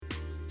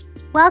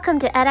Welcome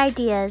to Ed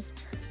Ideas,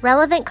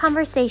 relevant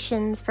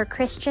conversations for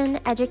Christian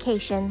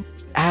education.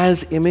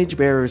 As image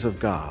bearers of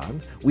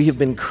God, we have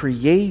been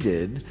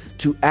created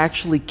to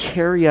actually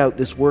carry out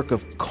this work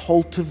of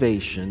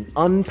cultivation,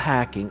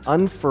 unpacking,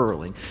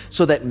 unfurling,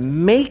 so that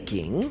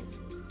making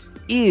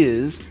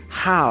is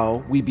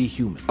how we be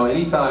human.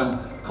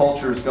 Anytime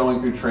culture is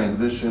going through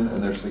transition and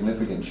there's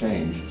significant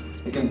change,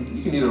 you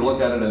can either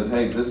look at it as,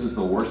 hey, this is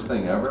the worst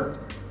thing ever,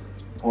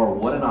 or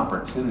what an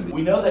opportunity.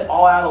 We know that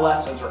all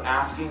adolescents are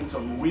asking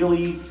some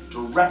really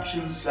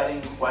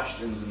direction-setting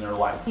questions in their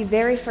life. The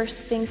very first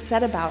thing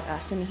said about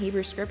us in the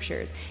Hebrew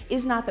Scriptures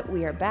is not that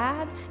we are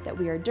bad, that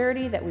we are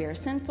dirty, that we are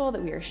sinful,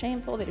 that we are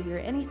shameful, that we are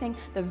anything.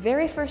 The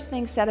very first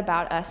thing said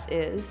about us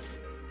is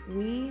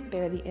we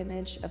bear the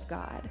image of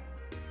God.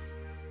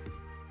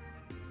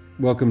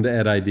 Welcome to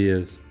Ed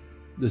Ideas.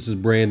 This is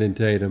Brandon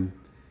Tatum.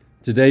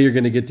 Today you're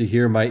going to get to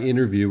hear my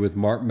interview with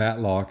Mark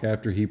Matlock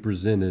after he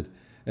presented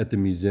at the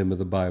Museum of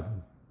the Bible.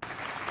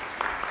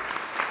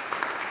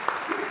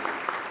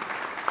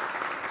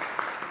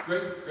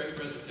 Great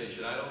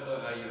presentation. I don't know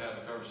how you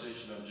have a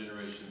conversation on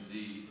Generation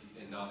Z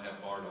and not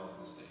have Bart on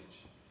the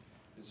stage.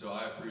 And so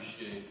I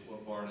appreciate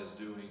what Bart is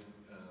doing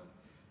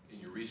in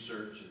your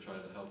research and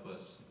trying to help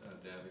us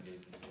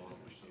navigate these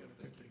waters. So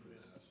thank you for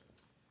that.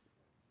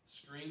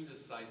 Screen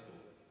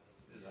disciple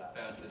is a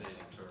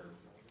fascinating term.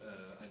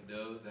 I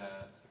know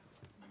that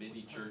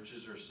many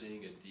churches are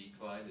seeing a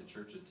decline in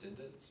church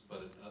attendance,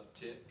 but an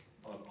uptick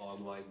on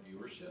online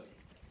viewership.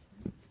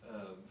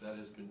 That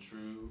has been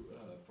true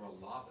for a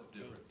lot of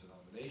different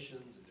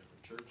denominations and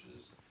different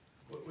churches.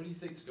 What do you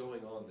think is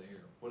going on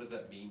there? What does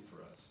that mean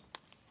for us?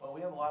 Well,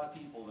 we have a lot of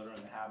people that are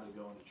in the habit of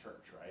going to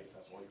church, right?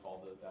 That's what we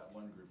call that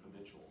one group,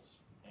 habituals.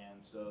 And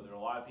so there are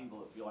a lot of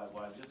people that feel like,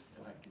 well, if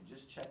I could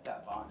just check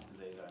that box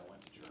today that I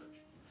went to church.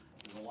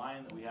 There's a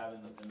line that we have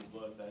in the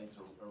book that I think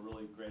is a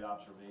really great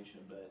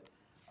observation, but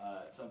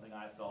it's something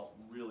I felt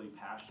really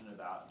passionate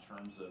about in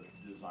terms of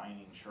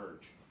designing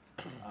church.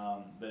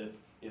 But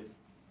if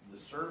the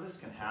service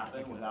can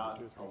happen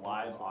without a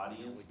live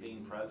audience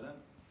being present,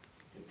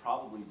 it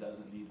probably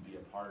doesn't need to be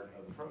a part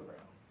of the program.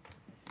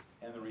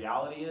 And the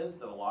reality is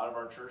that a lot of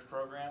our church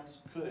programs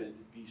could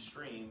be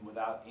streamed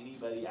without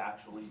anybody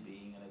actually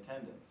being in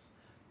attendance.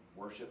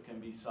 Worship can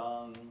be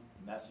sung,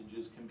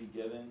 messages can be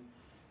given.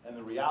 And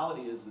the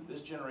reality is that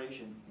this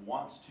generation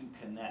wants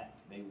to connect.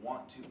 They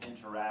want to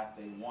interact.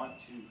 They want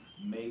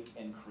to make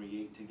and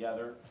create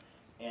together.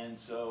 And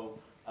so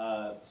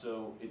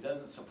it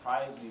doesn't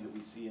surprise me that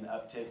we see an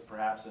uptick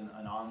perhaps in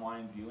an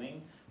online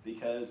viewing,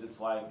 because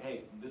it's like,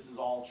 hey, this is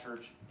all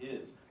church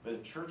is. But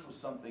if church was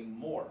something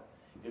more,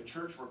 if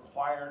church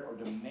required or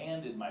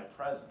demanded my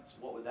presence,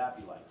 what would that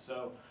be like?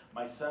 So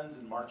my son's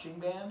in marching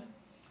band.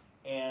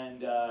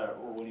 And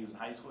or when he was in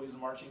high school, he was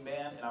in marching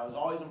band, and I was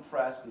always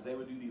impressed because they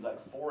would do these like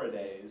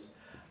 4-a-days,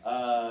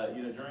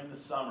 during the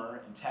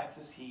summer in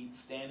Texas heat,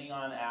 standing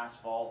on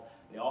asphalt.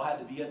 They all had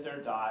to be at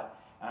their dot,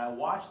 and I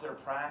watched their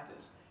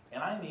practice.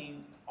 And I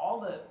mean, all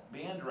the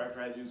band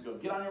director had to do is go,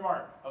 get on your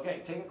mark.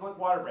 Okay, take a quick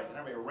water break. And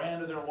everybody ran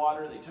to their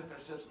water, they took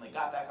their sips, and they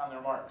got back on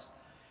their marks.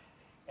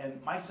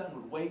 And my son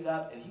would wake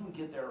up, and he would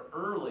get there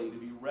early to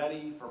be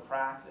ready for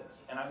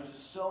practice. And I was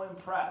just so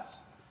impressed.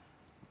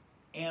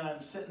 And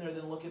I'm sitting there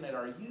then looking at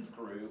our youth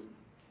group,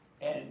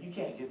 and you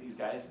can't get these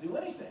guys to do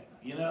anything.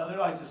 They're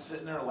like just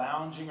sitting there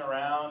lounging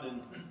around, and,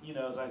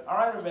 it's like, all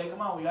right, everybody, come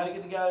on, we got to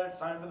get together. It's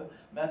time for the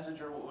message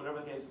or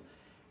whatever the case.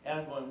 And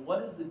I'm going,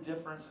 what is the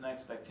difference in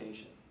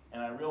expectation?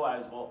 And I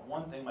realized, well,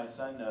 one thing my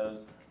son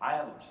knows, I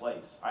have a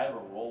place. I have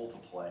a role to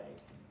play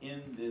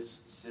in this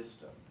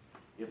system.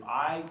 If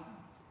I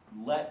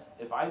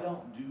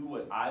don't do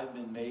what I've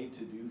been made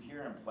to do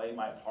here and play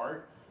my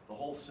part, the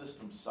whole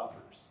system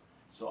suffers.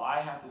 So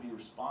I have to be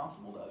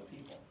responsible to other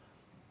people.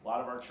 A lot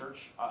of our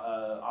church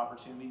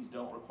opportunities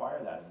don't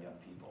require that of young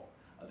people.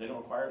 They don't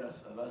require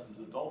us as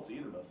adults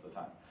either most of the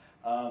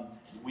time.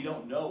 We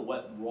don't know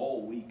what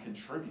role we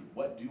contribute.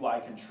 What do I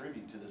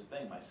contribute to this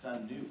thing? My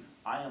son knew,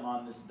 I am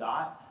on this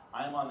dot.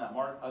 I am on that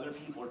mark. Other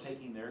people are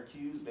taking their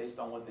cues based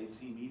on what they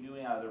see me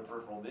doing out of their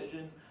peripheral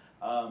vision.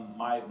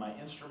 My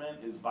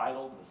instrument is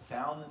vital to the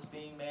sound that's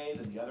being made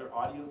and the other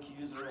audio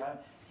cues that are having.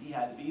 He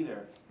had to be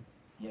there.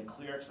 He had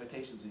clear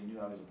expectations, and he knew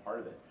I was a part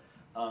of it.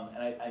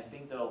 And I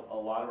think that a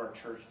lot of our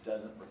church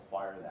doesn't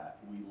require that.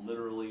 We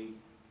literally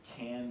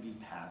can be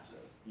passive,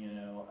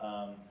 and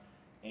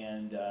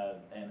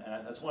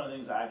that's one of the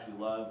things I actually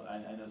love. I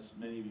know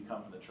many of you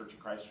come from the Church of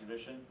Christ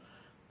tradition,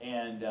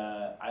 and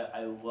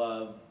I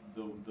love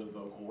the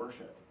vocal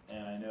worship.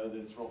 And I know that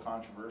it's real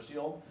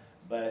controversial,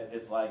 but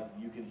it's like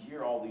you can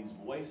hear all these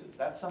voices.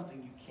 That's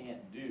something you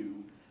can't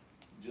do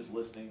just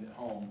listening at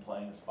home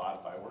playing a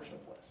Spotify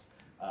worship list.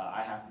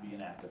 I have to be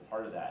an active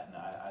part of that, and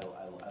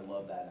I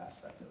love that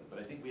aspect of it. But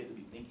I think we have to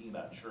be thinking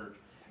about church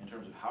in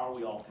terms of how are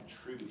we all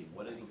contributing?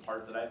 What is the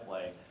part that I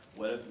play?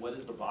 What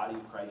is the body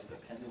of Christ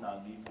dependent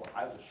on me for?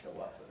 I will show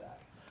up for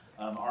that.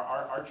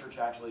 Our church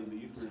actually, the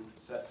youth group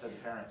said to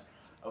parents,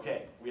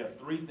 okay, we have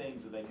 3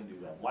 things that they can do.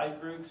 We have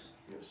life groups,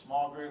 we have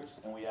small groups,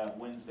 and we have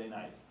Wednesday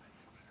night.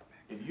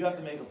 if you have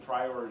to make a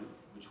priority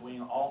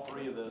between all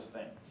three of those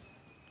things,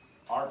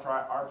 our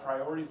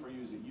priority for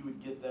you is that you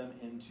would get them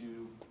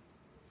into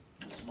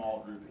the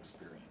small group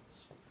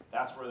experience.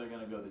 That's where they're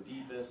going to go the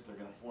deepest. They're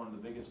going to form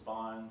the biggest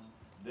bonds.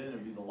 Then it'll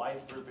be the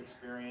life group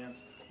experience.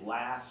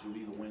 Last will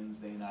be the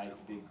Wednesday night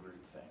big group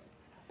thing.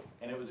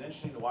 And it was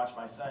interesting to watch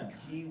my son.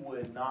 He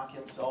would knock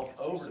himself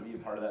over to be a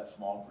part of that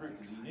small group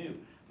because he knew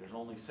there's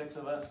only 6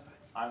 of us.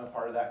 I'm a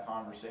part of that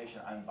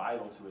conversation. I'm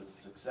vital to its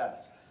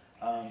success.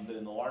 But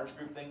in the large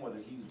group thing, whether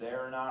he's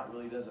there or not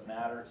really doesn't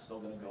matter. It's still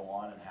going to go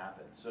on and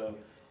happen. So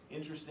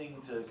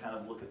interesting to kind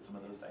of look at some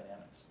of those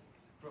dynamics.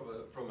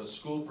 From a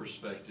school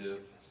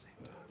perspective,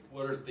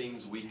 what are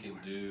things we can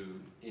do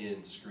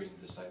in screen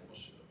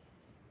discipleship?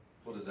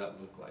 What does that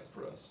look like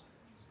for us?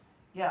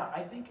 Yeah,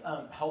 I think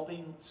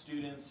helping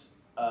students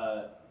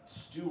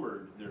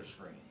steward their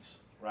screens,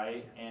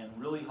 right? And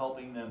really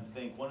helping them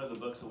think. One of the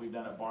books that we've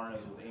done at Barna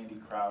is with Andy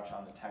Crouch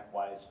on the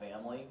TechWise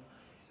family.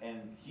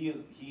 And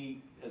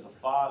he as a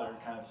father,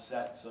 kind of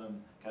set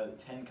some kind of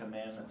the 10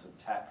 commandments of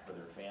tech for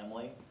their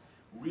family.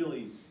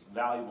 Really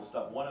valuable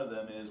stuff. One of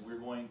them is we're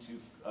going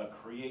to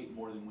create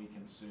more than we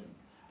consume.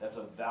 That's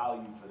a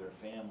value for their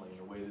family in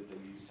the way that they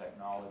use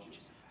technology.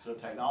 So if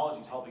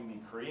technology is helping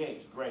me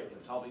create, great. If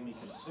it's helping me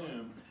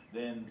consume,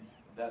 then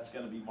that's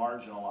going to be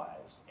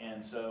marginalized.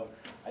 And so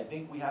I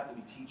think we have to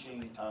be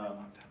teaching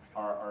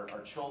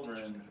our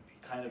children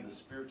kind of the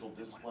spiritual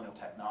discipline of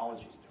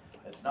technology.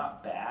 It's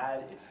not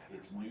bad,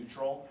 it's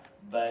neutral,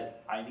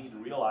 but I need to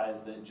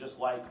realize that just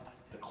like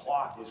the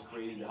clock is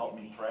created to help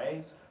me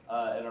pray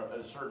at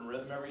a certain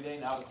rhythm every day,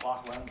 now the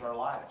clock runs our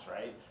lives,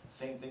 right?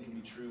 Same thing can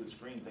be true with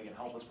screens. They can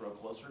help us grow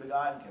closer to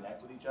God and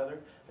connect with each other.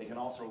 They can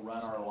also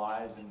run our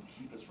lives and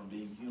keep us from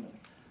being human.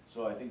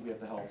 So I think we have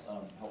to help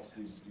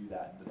students do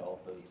that and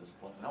develop those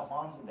disciplines, and help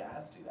moms and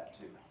dads do that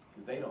too,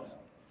 because they don't know.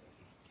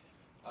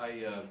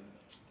 I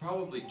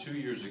probably 2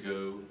 years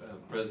ago,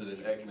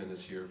 President Ekman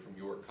is here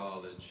from York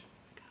College,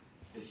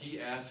 and he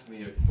asked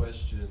me a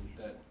question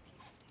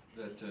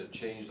that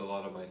changed a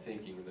lot of my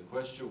thinking. And the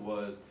question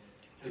was,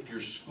 if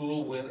your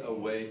school went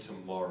away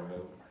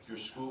tomorrow, if your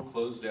school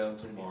closed down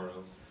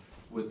tomorrow,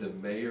 would the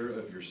mayor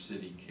of your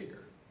city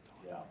care?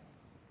 Yeah.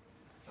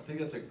 I think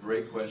that's a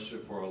great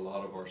question for a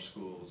lot of our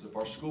schools. If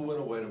our school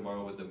went away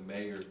tomorrow, would the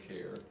mayor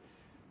care?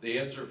 The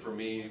answer for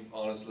me,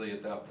 honestly,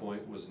 at that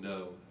point was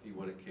no, he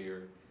wouldn't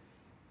care.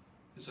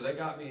 And so that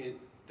got me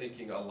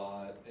thinking a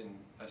lot, and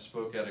I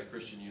spoke at a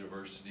Christian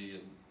university,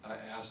 and I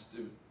asked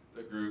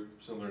a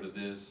group similar to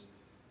this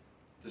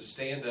to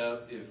stand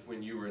up if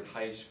when you were in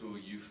high school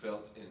you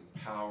felt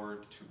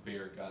empowered to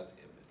bear God's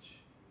image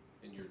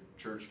in your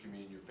church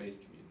community, your faith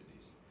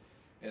communities.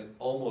 And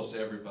almost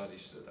everybody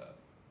stood up,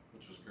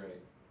 which was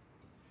great.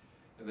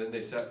 And then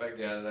they sat back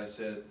down and I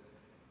said,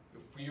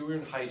 if you were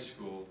in high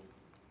school,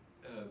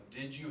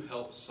 did you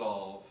help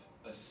solve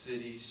a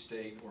city,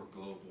 state, or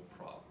global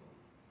problem?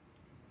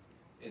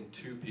 And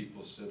 2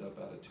 people stood up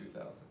out of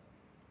 2,000.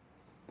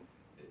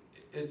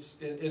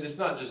 It's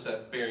not just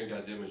that bearing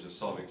God's image is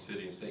solving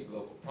city and state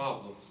global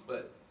problems,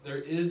 but there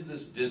is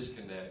this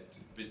disconnect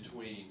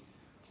between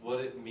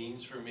what it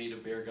means for me to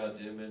bear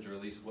God's image, or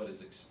at least what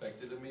is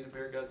expected of me to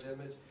bear God's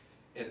image,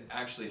 and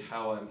actually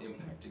how I'm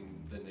impacting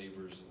the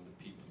neighbors and the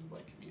people in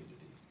my community.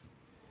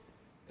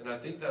 And I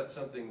think that's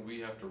something we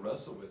have to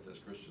wrestle with as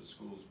Christian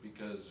schools,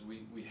 because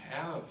we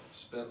have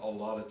spent a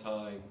lot of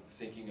time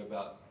thinking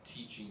about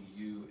teaching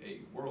you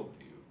a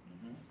worldview,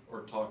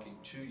 or talking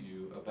to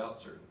you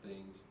about certain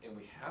things, and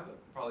we haven't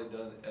probably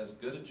done as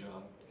good a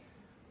job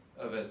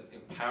of as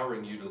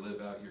empowering you to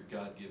live out your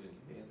God-given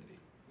humanity.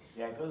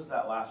 Yeah, it goes to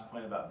that last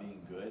point about being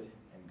good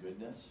and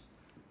goodness.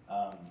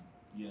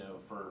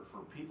 For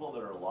people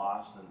that are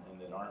lost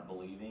and that aren't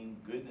believing,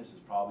 goodness is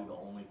probably the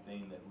only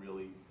thing that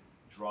really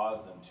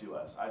draws them to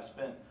us. I've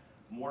spent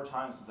more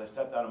time since I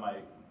stepped out of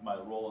my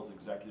role as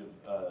executive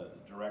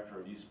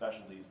director of youth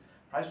specialties.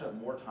 I spent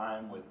more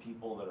time with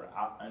people that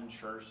are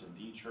unchurched and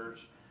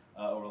de-churched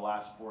over the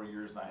last 4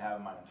 years than I have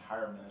in my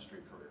entire ministry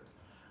career.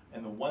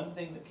 And the one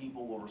thing that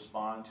people will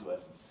respond to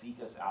us and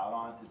seek us out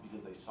on is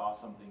because they saw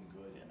something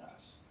good in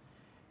us.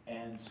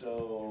 And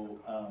so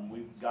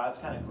God's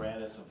kind of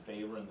granted us some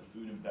favor in the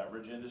food and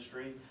beverage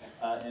industry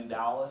in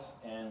Dallas,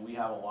 and we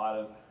have a lot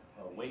of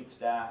wait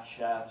staff,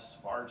 chefs,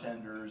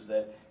 bartenders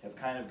that have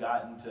kind of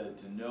gotten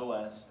to know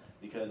us,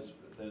 because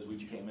as we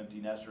became empty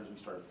nesters, we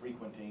started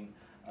frequenting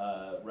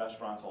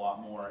restaurants a lot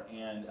more,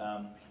 and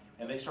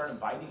they started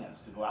inviting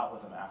us to go out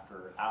with them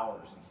after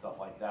hours and stuff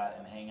like that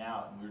and hang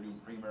out. And we were doing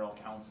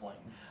premarital counseling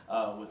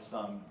with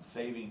some,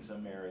 saving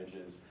some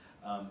marriages,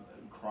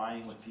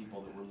 crying with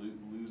people that were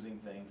losing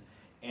things.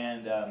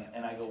 And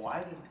I go,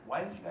 why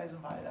did you guys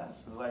invite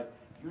us? It was like,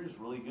 you're just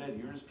really good.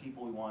 You're just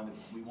people we wanted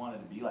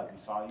to be like.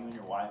 We saw you and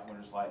your wife, and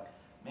we're just like,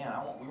 man,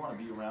 we want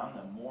to be around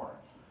them more.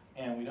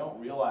 And we don't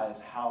realize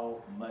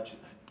how much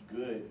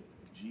good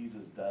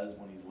Jesus does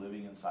when he's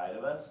living inside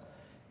of us.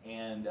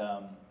 And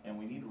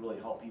we need to really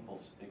help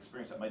people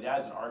experience that. My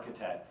dad's an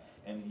architect,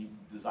 and he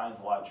designs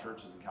a lot of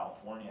churches in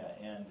California.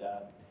 And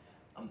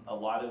a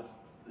lot of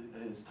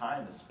his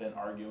time is spent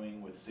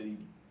arguing with city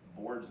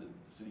boards,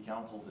 city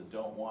councils that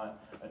don't want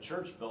a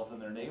church built in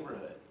their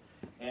neighborhood.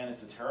 And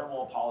it's a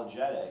terrible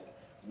apologetic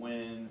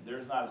when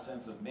there's not a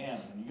sense of, man,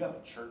 when you have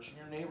a church in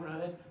your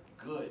neighborhood,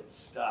 good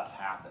stuff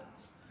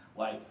happens.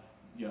 Like,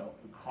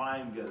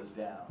 crime goes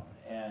down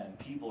and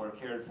people are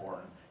cared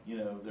for,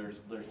 and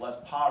there's less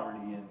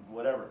poverty and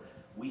whatever.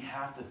 We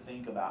have to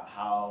think about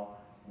how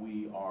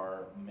we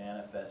are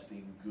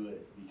manifesting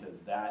good, because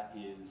that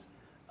is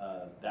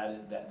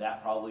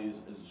that probably is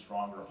a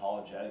stronger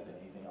apologetic than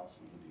anything else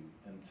we can do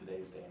in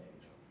today's day and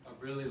age. I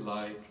really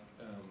like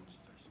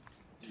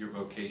your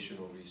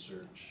vocational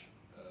research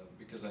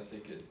because I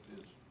think it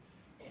is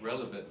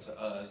relevant to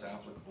us,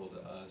 applicable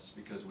to us,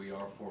 because we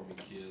are forming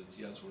kids.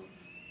 Yes,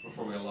 we're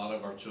forming a lot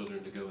of our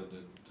children to go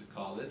into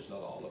college, not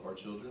all of our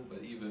children,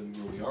 but even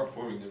when we are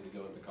forming them to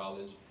go into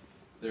college,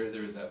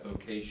 there's that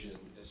vocation,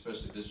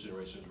 especially this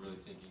generation is really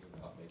thinking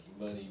about making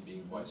money,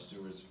 being wise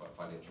stewards,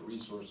 financial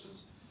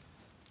resources.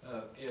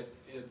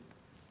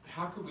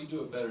 How could we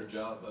do a better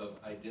job of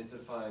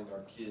identifying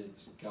our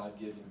kids'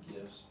 God-given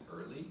gifts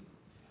early,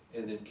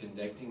 and then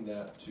connecting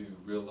that to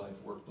real-life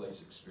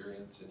workplace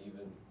experience and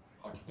even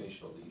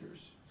occupational leaders?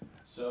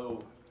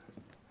 So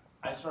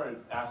I started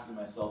asking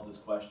myself this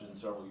question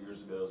several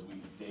years ago as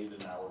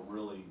David and I were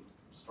really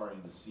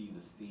starting to see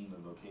this theme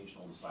of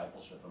vocational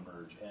discipleship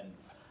emerge. And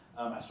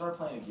I started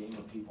playing a game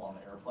with people on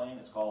the airplane.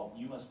 It's called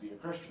You Must Be a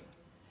Christian.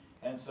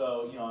 And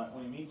so,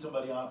 when you meet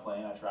somebody on a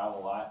plane, I travel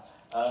a lot,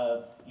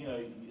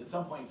 at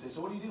some point you say,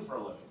 so what do you do for a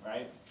living,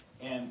 right?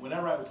 And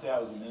whenever I would say I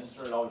was a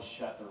minister, it always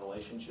shut the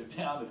relationship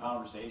down, the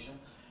conversation.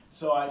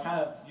 So I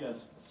kind of,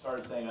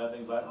 started saying other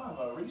things like, I'm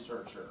a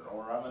researcher,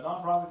 or I'm a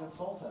nonprofit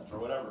consultant, or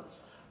whatever.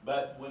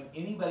 But when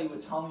anybody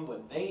would tell me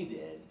what they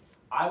did,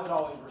 I would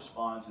always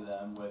respond to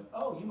them with,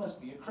 oh, you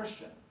must be a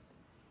Christian.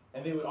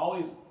 And they would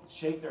always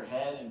shake their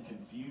head in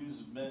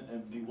confusion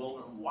and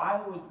bewilderment.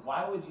 Why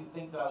would you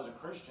think that I was a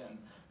Christian?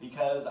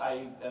 Because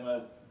I am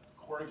a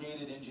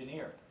corrugated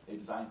engineer. They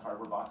design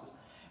cardboard boxes.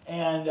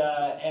 And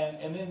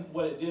then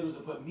what it did was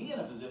it put me in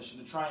a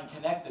position to try and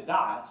connect the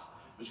dots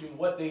between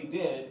what they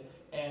did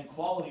and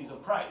qualities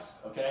of Christ,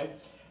 okay?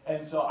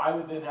 And so I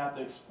would then have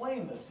to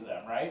explain this to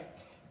them, right?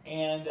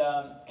 And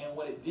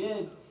what it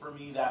did for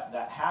me,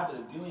 that habit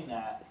of doing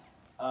that,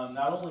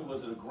 not only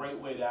was it a great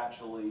way to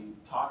actually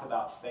talk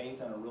about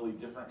faith in a really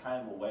different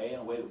kind of a way, in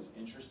a way that was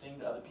interesting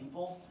to other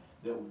people,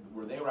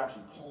 where they were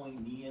actually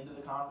pulling me into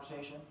the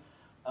conversation,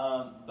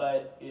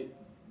 but it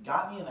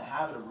got me in the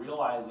habit of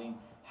realizing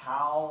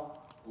how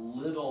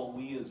little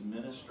we as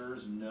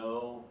ministers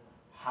know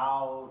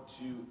how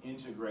to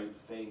integrate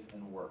faith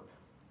and work.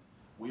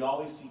 We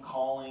always see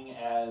calling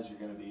as you're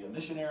going to be a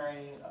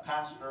missionary, a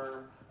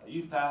pastor, a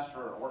youth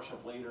pastor, a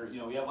worship leader.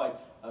 We have like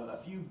a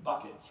few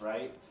buckets,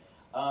 right?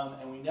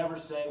 And we never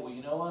say, well,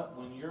 you know what?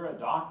 When you're a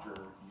doctor,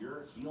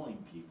 you're healing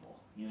people.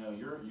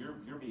 You're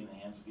being the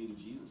hands and feet of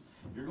Jesus.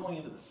 If you're going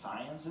into the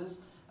sciences,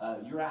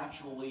 you're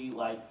actually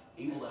like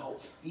able to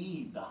help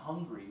feed the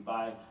hungry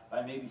by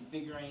maybe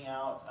figuring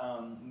out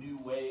new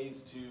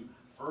ways to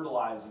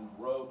fertilize and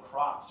grow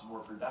crops more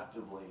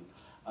productively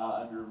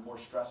under more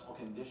stressful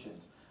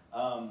conditions.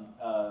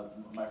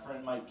 My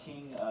friend Mike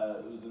King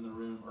was in the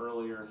room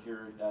earlier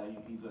here.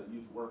 He's a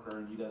youth worker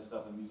and he does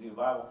stuff in the Museum of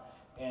the Bible.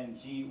 And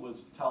he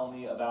was telling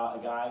me about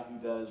a guy who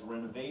does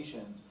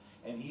renovations.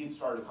 And he had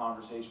started a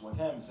conversation with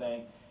him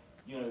saying,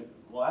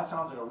 well, that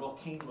sounds like a real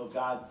kingdom of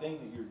God thing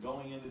that you're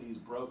going into these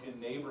broken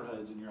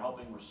neighborhoods and you're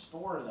helping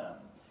restore them.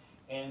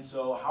 And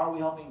so how are we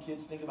helping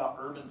kids think about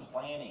urban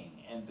planning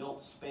and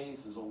built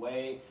space as a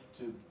way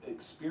to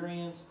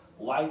experience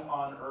life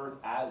on earth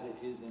as it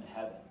is in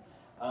heaven?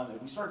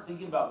 If we start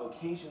thinking about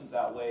vocations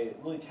that way, it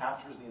really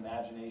captures the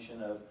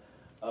imagination of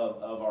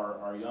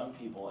our young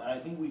people. And I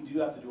think we do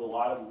have to do a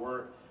lot of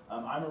work.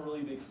 I'm a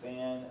really big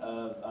fan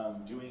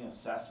of doing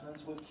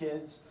assessments with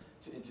kids.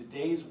 In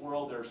today's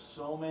world, there's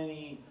so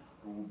many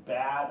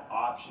bad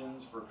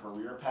options for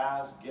career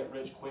paths,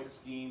 get-rich-quick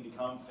scheme,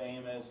 become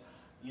famous,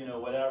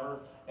 whatever.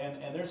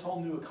 And there's whole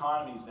new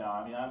economies now.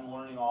 I mean, I'm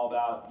learning all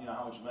about,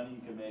 how much money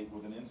you can make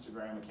with an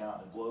Instagram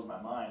account, and it blows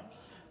my mind.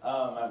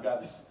 I've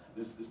got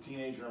this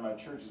teenager in my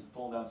church who's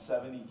pulling down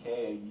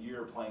 $70K a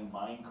year playing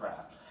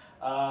Minecraft.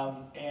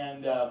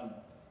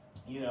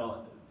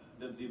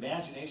 The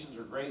imaginations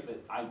are great,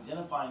 but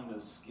identifying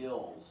those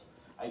skills,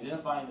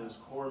 identifying those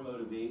core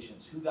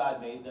motivations, who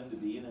God made them to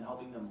be, and then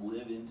helping them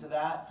live into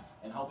that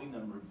and helping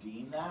them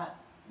redeem that,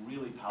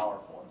 really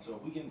powerful. And so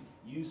if we can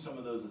use some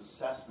of those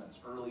assessments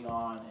early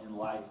on in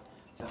life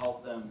to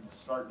help them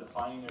start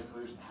defining their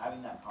careers and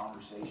having that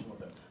conversation with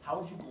them. How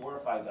would you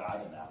glorify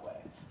God in that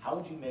way? How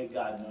would you make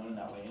God known in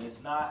that way? And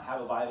it's not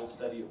have a Bible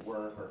study at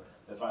work, or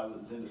if I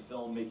was into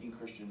film, making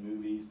Christian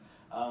movies.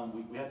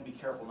 We have to be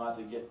careful not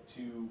to get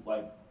too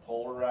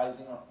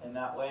polarizing in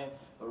that way,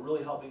 but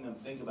really helping them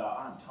think about,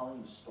 I'm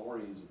telling the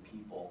stories of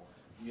people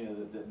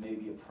that may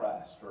be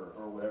oppressed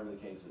or whatever the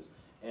case is,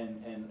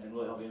 and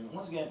really helping them. And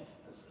once again,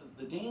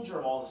 the danger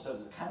of all this stuff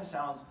is it kind of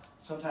sounds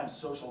sometimes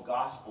social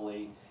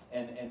gospel-y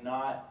and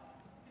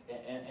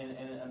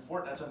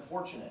that's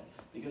unfortunate,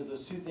 because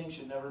those two things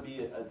should never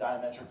be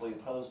diametrically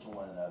opposed to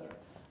one another.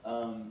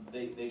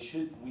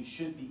 We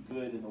should be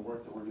good in the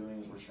work that we're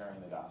doing as we're sharing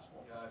the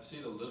gospel. Yeah, I've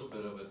seen a little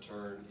bit of a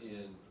turn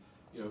in,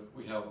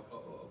 we have,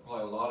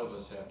 probably a lot of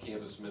us have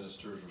campus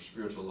ministers or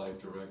spiritual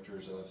life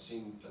directors, and I've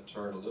seen a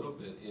turn a little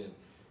bit in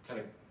kind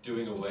of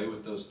doing away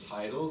with those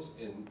titles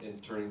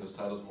and turning those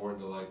titles more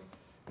into like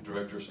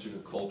director of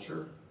student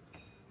culture.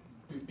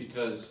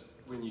 Because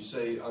when you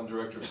say I'm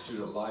director of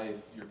student life,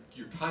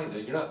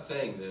 you're not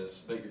saying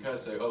this, but you're kind of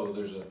saying, oh,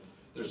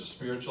 there's a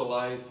spiritual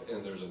life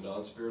and there's a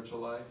non-spiritual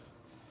life,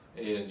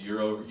 and you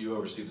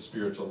oversee the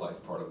spiritual life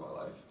part of my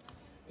life,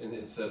 and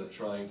instead of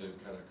trying to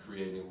kind of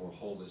create a more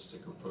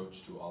holistic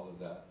approach to all of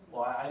that.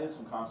 Well, I did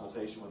some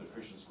consultation with a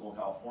Christian school in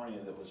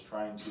California that was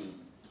trying to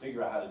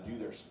figure out how to do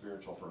their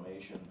spiritual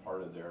formation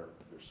part of their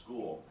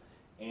school,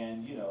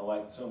 and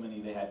like so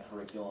many, they had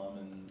curriculum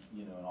and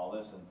and all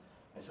this, and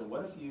I said,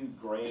 what if you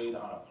grade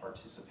on a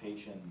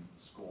participation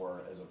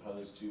score as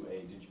opposed to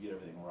a did you get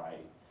everything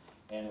right?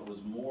 And it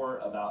was more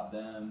about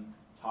them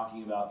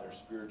talking about their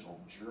spiritual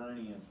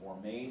journey and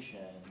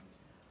formation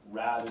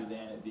rather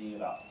than it being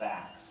about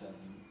facts and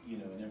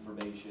and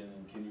information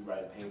and can you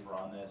write a paper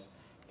on this?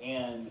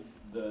 And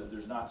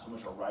there's not so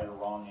much a right or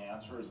wrong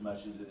answer as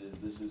much as it is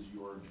this is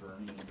your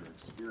journey and your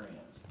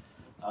experience.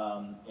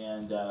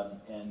 And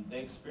they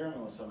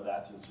experiment with some of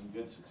that to some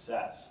good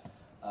success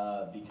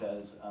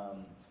because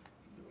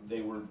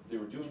they were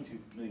doing too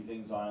many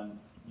things on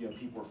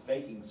people were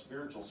faking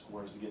spiritual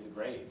scores to get the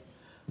grade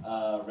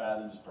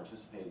rather than just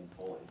participating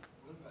fully.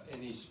 What about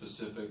any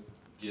specific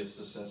gifts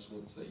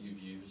assessments that you've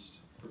used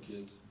for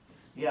kids?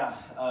 Yeah,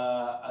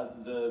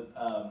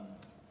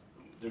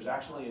 there's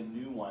actually a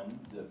new one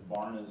that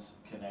Barna's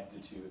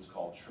connected to. It's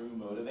called True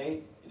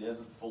Motivate. It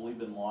hasn't fully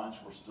been launched.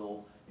 We're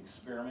still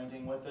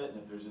experimenting with it,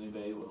 and if there's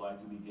anybody who would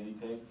like to be guinea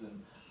pigs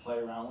and play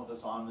around with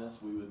us on this,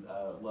 we would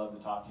love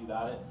to talk to you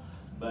about it.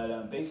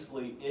 But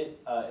basically,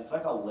 it's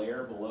like a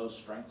layer below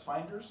Strengths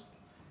Finders,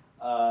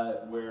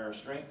 where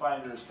Strength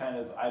Finders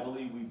I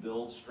believe we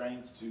build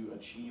strengths to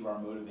achieve our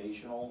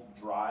motivational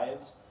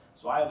drives.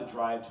 So I have a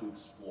drive to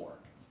explore.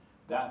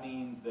 That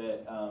means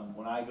that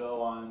when I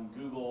go on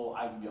Google,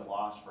 I can get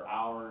lost for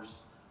hours,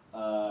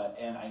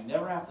 and I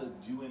never have to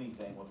do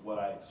anything with what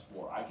I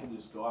explore. I can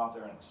just go out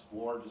there and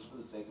explore just for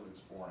the sake of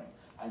exploring.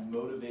 I'm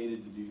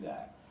motivated to do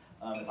that.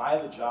 If I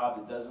have a job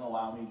that doesn't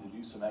allow me to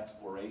do some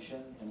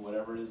exploration in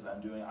whatever it is that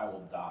I'm doing, I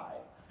will die.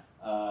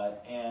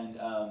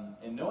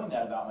 And knowing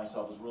that about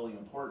myself is really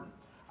important.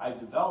 I've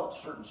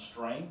developed certain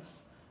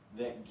strengths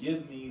that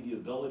give me the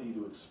ability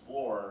to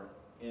explore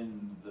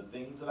in the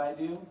things that I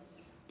do.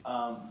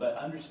 But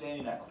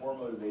understanding that core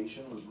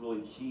motivation was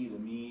really key to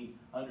me,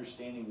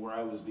 understanding where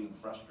I was being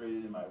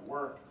frustrated in my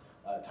work,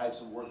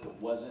 types of work that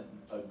wasn't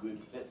a good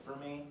fit for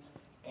me.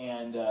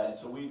 And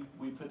so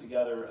we put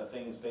together a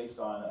thing that's based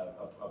on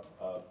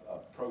a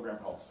program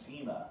called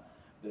SEMA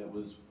that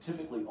was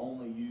typically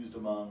only used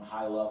among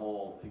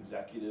high-level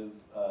executives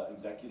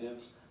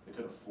that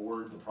could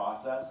afford the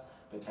process,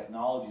 but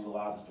technology's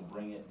allowed us to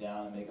bring it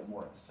down and make it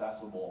more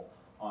accessible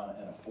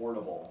and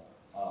affordable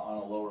on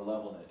a lower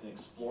level. And it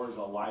explores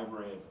a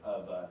library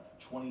of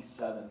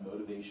 27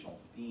 motivational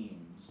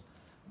themes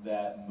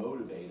that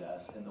motivate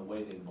us in the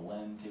way they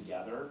blend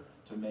together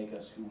to make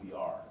us who we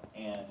are.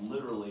 And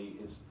literally,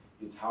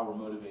 it's how we're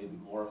motivated to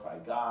glorify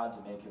God,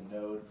 to make Him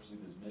known, to pursue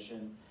His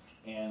mission.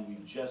 And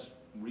we've just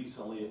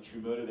recently at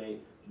True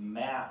Motivate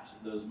mapped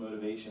those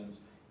motivations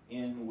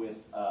in with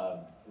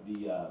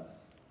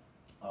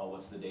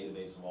what's the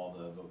database of all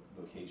the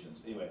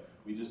vocations. Anyway,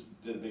 we just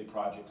did a big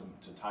project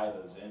to tie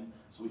those in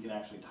so we can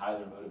actually tie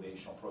their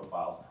motivational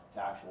profiles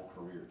to actual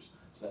careers.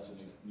 So that's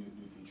a new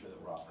feature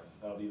that we're offering.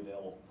 That'll be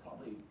available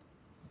probably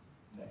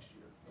next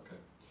year. Okay.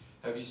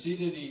 Have you seen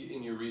any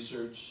in your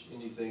research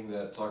anything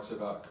that talks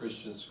about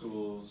Christian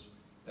schools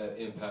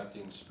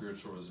impacting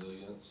spiritual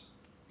resilience?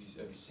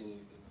 Have you seen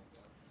anything like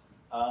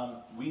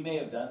that? We may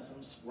have done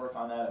some work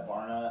on that at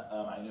Barna.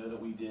 I know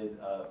that we did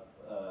a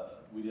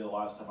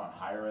lot of stuff on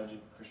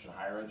Christian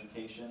higher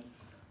education,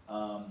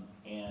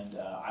 and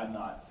I'm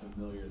not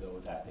familiar though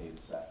with that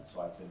data set,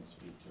 so I couldn't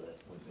speak to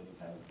it with any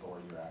kind of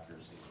authority or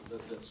accuracy.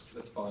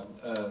 That's fine.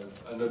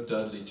 I know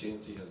Dudley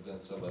Chansey has done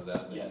some of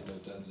that. Yes. You know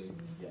Dudley,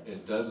 yes.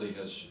 And Dudley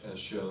has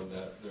shown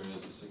that there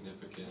is a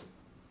significant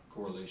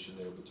correlation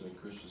there between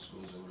Christian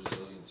schools and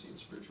resiliency and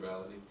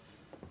spirituality.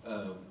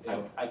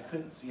 I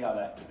couldn't see how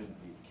that couldn't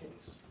be the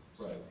case.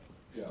 So. Right.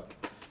 Yeah.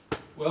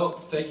 Well,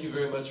 thank you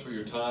very much for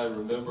your time.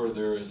 Remember,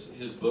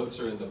 his books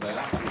are in the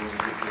back. You want to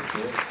get his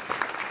books.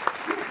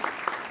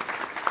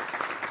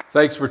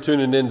 Thanks for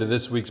tuning in to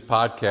this week's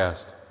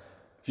podcast.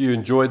 If you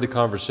enjoyed the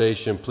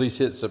conversation, please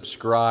hit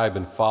subscribe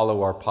and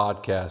follow our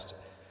podcast.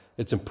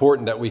 It's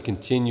important that we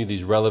continue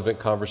these relevant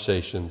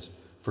conversations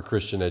for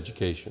Christian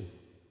education.